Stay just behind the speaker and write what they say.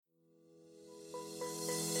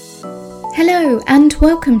Hello and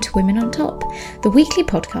welcome to Women on Top, the weekly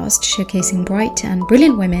podcast showcasing bright and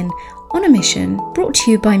brilliant women on a mission, brought to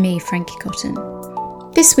you by me, Frankie Cotton.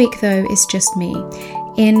 This week though is just me,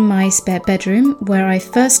 in my spare bedroom where I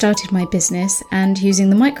first started my business and using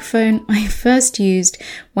the microphone I first used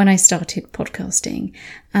when I started podcasting.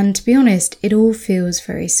 And to be honest, it all feels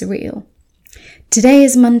very surreal. Today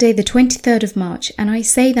is Monday the 23rd of March, and I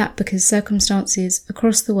say that because circumstances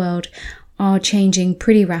across the world are changing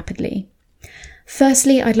pretty rapidly.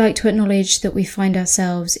 Firstly, I'd like to acknowledge that we find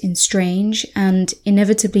ourselves in strange and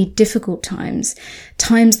inevitably difficult times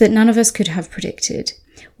that none of us could have predicted.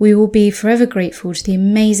 We will be forever grateful to the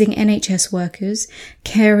amazing NHS workers,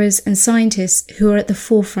 carers and scientists who are at the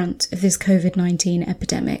forefront of this COVID-19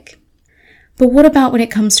 epidemic. But what about when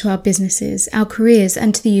it comes to our businesses, our careers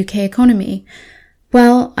and to the UK economy?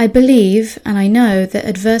 Well, I believe and I know that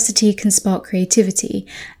adversity can spark creativity,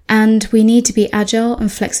 and we need to be agile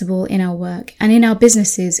and flexible in our work and in our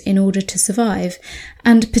businesses in order to survive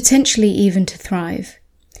and potentially even to thrive.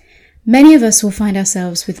 Many of us will find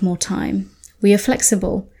ourselves with more time. We are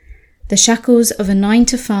flexible. The shackles of a 9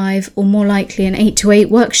 to 5 or more likely an 8 to 8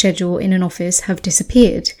 work schedule in an office have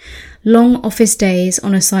disappeared. Long office days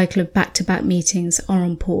on a cycle of back-to-back meetings are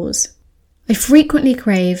on pause. I frequently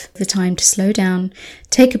crave the time to slow down,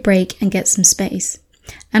 take a break and get some space.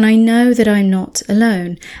 And I know that I'm not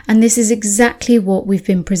alone, and this is exactly what we've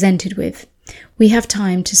been presented with. We have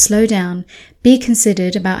time to slow down, be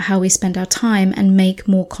considered about how we spend our time and make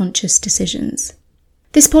more conscious decisions.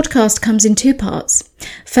 This podcast comes in two parts.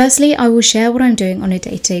 Firstly, I will share what I'm doing on a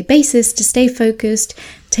day-to-day basis to stay focused,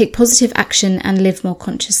 take positive action and live more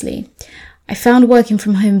consciously. I found working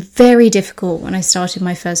from home very difficult when I started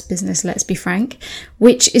my first business, let's be frank,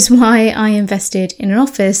 which is why I invested in an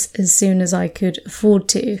office as soon as I could afford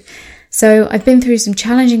to. So I've been through some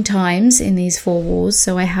challenging times in these four walls,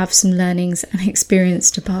 so I have some learnings and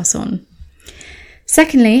experience to pass on.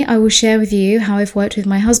 Secondly, I will share with you how I've worked with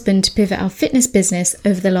my husband to pivot our fitness business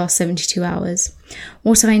over the last 72 hours,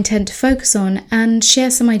 what I intend to focus on, and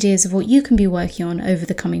share some ideas of what you can be working on over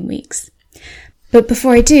the coming weeks. But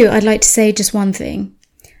before I do, I'd like to say just one thing.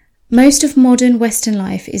 Most of modern Western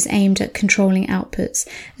life is aimed at controlling outputs,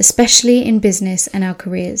 especially in business and our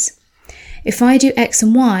careers. If I do X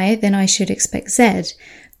and Y, then I should expect Z,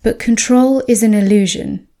 but control is an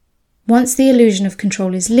illusion. Once the illusion of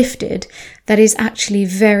control is lifted, that is actually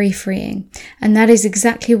very freeing. And that is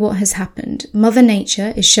exactly what has happened. Mother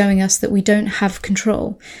Nature is showing us that we don't have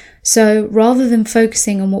control. So rather than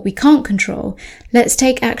focusing on what we can't control, let's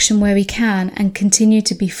take action where we can and continue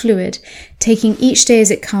to be fluid, taking each day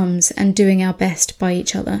as it comes and doing our best by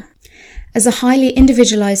each other. As a highly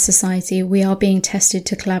individualized society, we are being tested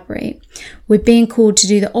to collaborate. We're being called to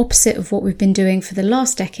do the opposite of what we've been doing for the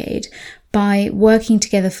last decade by working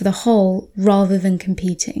together for the whole rather than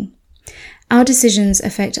competing. Our decisions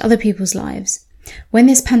affect other people's lives. When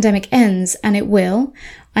this pandemic ends, and it will,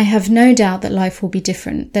 I have no doubt that life will be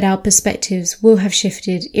different, that our perspectives will have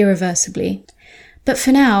shifted irreversibly. But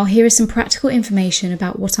for now, here is some practical information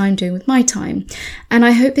about what I'm doing with my time, and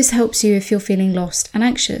I hope this helps you if you're feeling lost and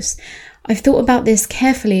anxious. I've thought about this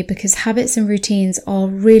carefully because habits and routines are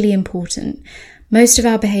really important. Most of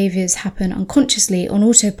our behaviours happen unconsciously on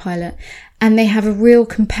autopilot, and they have a real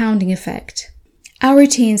compounding effect. Our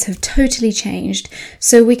routines have totally changed,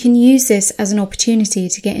 so we can use this as an opportunity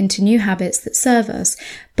to get into new habits that serve us,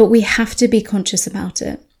 but we have to be conscious about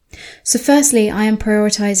it. So firstly, I am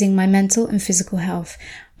prioritising my mental and physical health.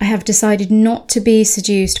 I have decided not to be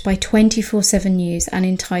seduced by 24/7 news and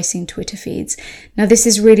enticing Twitter feeds. Now this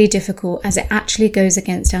is really difficult as it actually goes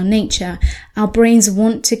against our nature. Our brains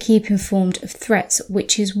want to keep informed of threats,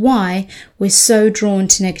 which is why we're so drawn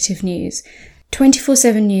to negative news.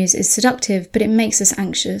 24/7 news is seductive, but it makes us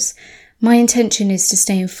anxious. My intention is to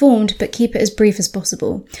stay informed, but keep it as brief as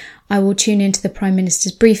possible. I will tune into the Prime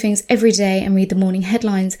Minister's briefings every day and read the morning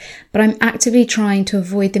headlines, but I'm actively trying to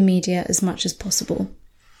avoid the media as much as possible.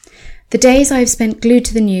 The days I have spent glued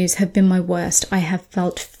to the news have been my worst. I have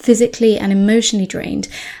felt physically and emotionally drained,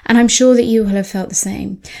 and I'm sure that you will have felt the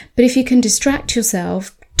same. But if you can distract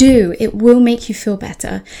yourself, it will make you feel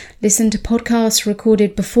better. Listen to podcasts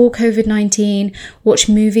recorded before COVID-19, watch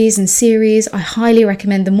movies and series. I highly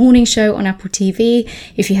recommend The Morning Show on Apple TV.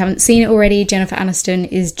 If you haven't seen it already, Jennifer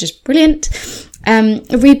Aniston is just brilliant.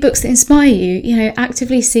 Read books that inspire you,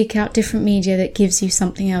 actively seek out different media that gives you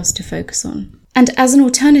something else to focus on. And as an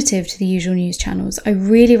alternative to the usual news channels, I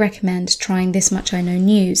really recommend trying This Much I Know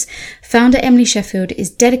News. Founder Emily Sheffield is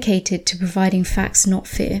dedicated to providing facts, not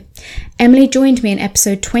fear. Emily joined me in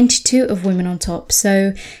episode 22 of Women on Top,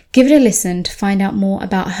 so give it a listen to find out more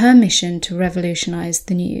about her mission to revolutionise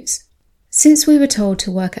the news. Since we were told to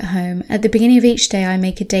work at home, at the beginning of each day I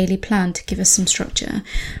make a daily plan to give us some structure.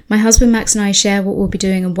 My husband Max and I share what we'll be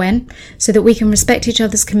doing and when, so that we can respect each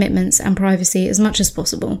other's commitments and privacy as much as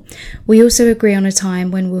possible. We also agree on a time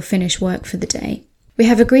when we'll finish work for the day. We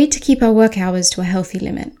have agreed to keep our work hours to a healthy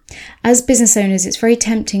limit. As business owners, it's very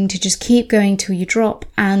tempting to just keep going till you drop,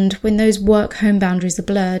 and when those work-home boundaries are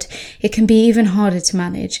blurred, it can be even harder to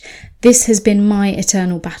manage. This has been my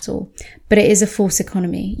eternal battle, but it is a false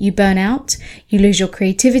economy. You burn out, you lose your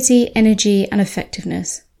creativity, energy, and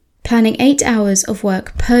effectiveness. Planning 8 hours of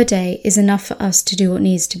work per day is enough for us to do what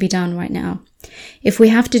needs to be done right now. If we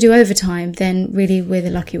have to do overtime, then really we're the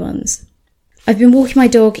lucky ones. I've been walking my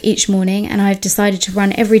dog each morning, and I've decided to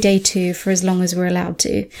run every day too for as long as we're allowed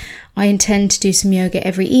to. I intend to do some yoga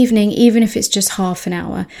every evening, even if it's just half an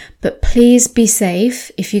hour. But please be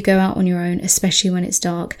safe if you go out on your own, especially when it's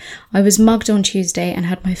dark. I was mugged on Tuesday and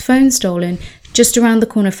had my phone stolen just around the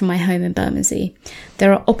corner from my home in Bermondsey.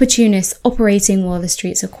 There are opportunists operating while the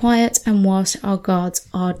streets are quiet and whilst our guards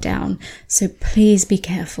are down, so please be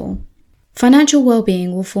careful. Financial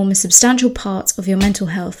well-being will form a substantial part of your mental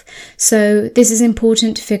health, so this is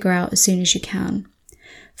important to figure out as soon as you can.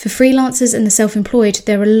 For freelancers and the self-employed,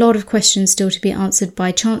 there are a lot of questions still to be answered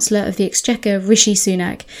by Chancellor of the Exchequer, Rishi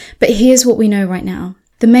Sunak, but here's what we know right now.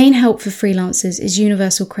 The main help for freelancers is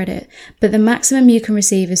universal credit, but the maximum you can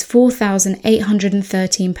receive is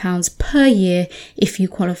 £4,813 per year if you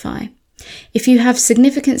qualify. If you have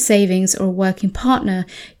significant savings or a working partner,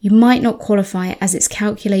 you might not qualify as it's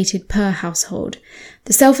calculated per household.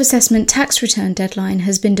 The self-assessment tax return deadline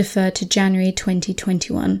has been deferred to January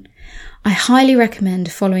 2021. I highly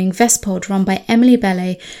recommend following Vestpod run by Emily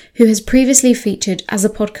Belle, who has previously featured as a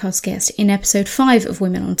podcast guest in episode 5 of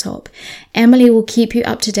Women on Top. Emily will keep you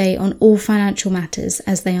up to date on all financial matters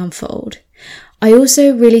as they unfold. I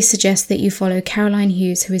also really suggest that you follow Caroline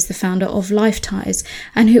Hughes, who is the founder of LifeTies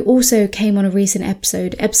and who also came on a recent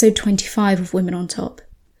episode 25 of Women on Top.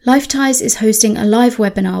 LifeTies is hosting a live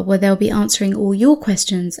webinar where they'll be answering all your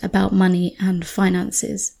questions about money and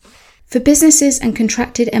finances. For businesses and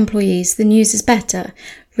contracted employees, the news is better.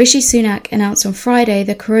 Rishi Sunak announced on Friday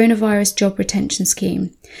the Coronavirus Job Retention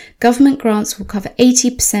Scheme. Government grants will cover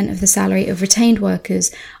 80% of the salary of retained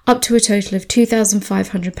workers, up to a total of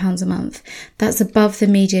 £2,500 a month. That's above the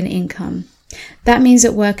median income. That means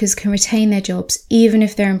that workers can retain their jobs even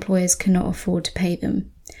if their employers cannot afford to pay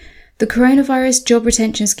them. The Coronavirus Job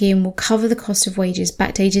Retention Scheme will cover the cost of wages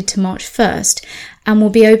backdated to March 1st and will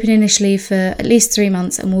be open initially for at least 3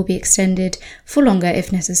 months and will be extended for longer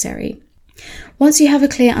if necessary. Once you have a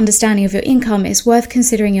clear understanding of your income, it's worth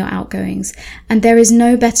considering your outgoings, and there is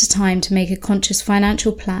no better time to make a conscious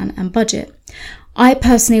financial plan and budget. I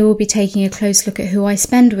personally will be taking a close look at who I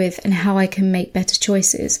spend with and how I can make better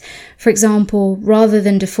choices. For example, rather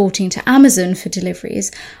than defaulting to Amazon for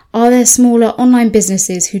deliveries, are there smaller online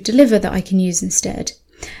businesses who deliver that I can use instead?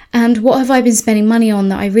 And what have I been spending money on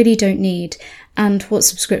that I really don't need? And what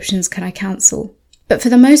subscriptions can I cancel? But for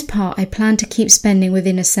the most part, I plan to keep spending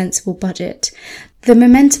within a sensible budget. The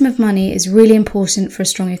momentum of money is really important for a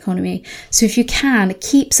strong economy, so if you can,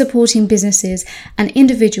 keep supporting businesses and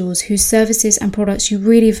individuals whose services and products you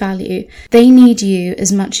really value. They need you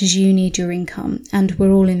as much as you need your income, and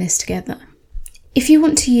we're all in this together. If you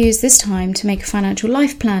want to use this time to make a financial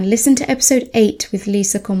life plan, listen to episode 8 with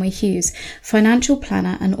Lisa Conway Hughes, financial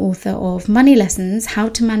planner and author of Money Lessons, How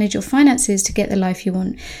to Manage Your Finances to Get the Life You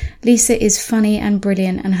Want. Lisa is funny and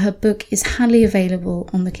brilliant, and her book is handily available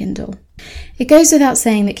on the Kindle. It goes without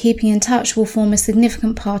saying that keeping in touch will form a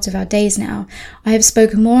significant part of our days now. I have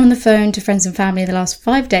spoken more on the phone to friends and family in the last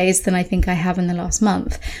 5 days than I think I have in the last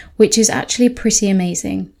month, which is actually pretty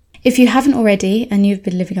amazing. If you haven't already and you've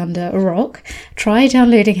been living under a rock, try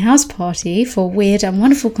downloading House Party for weird and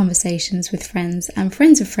wonderful conversations with friends and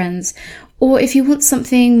friends of friends. Or if you want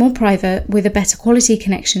something more private with a better quality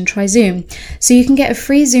connection, try Zoom. So you can get a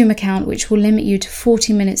free Zoom account which will limit you to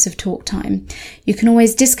 40 minutes of talk time. You can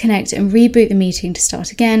always disconnect and reboot the meeting to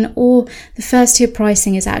start again, or the first tier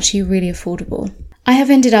pricing is actually really affordable. I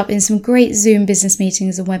have ended up in some great Zoom business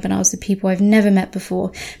meetings and webinars with people I've never met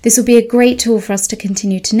before. This will be a great tool for us to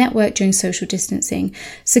continue to network during social distancing.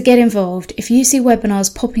 So get involved. If you see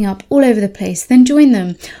webinars popping up all over the place, then join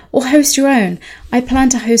them or host your own. I plan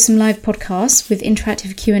to host some live podcasts with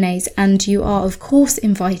interactive Q&As, and you are of course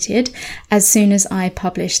invited as soon as I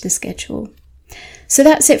publish the schedule. So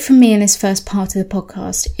that's it from me in this first part of the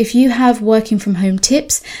podcast. If you have working from home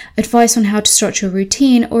tips, advice on how to structure a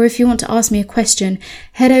routine, or if you want to ask me a question,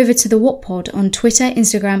 head over to the WhatPod on Twitter,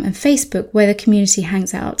 Instagram and Facebook, where the community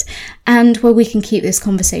hangs out and where we can keep this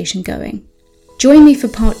conversation going. Join me for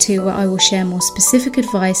part 2, where I will share more specific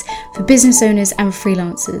advice for business owners and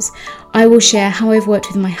freelancers. I will share how I've worked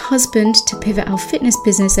with my husband to pivot our fitness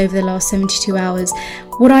business over the last 72 hours,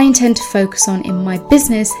 what I intend to focus on in my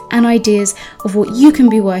business, and ideas of what you can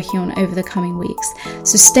be working on over the coming weeks.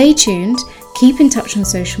 So stay tuned, keep in touch on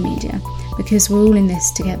social media, because we're all in this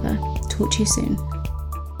together. Talk to you soon.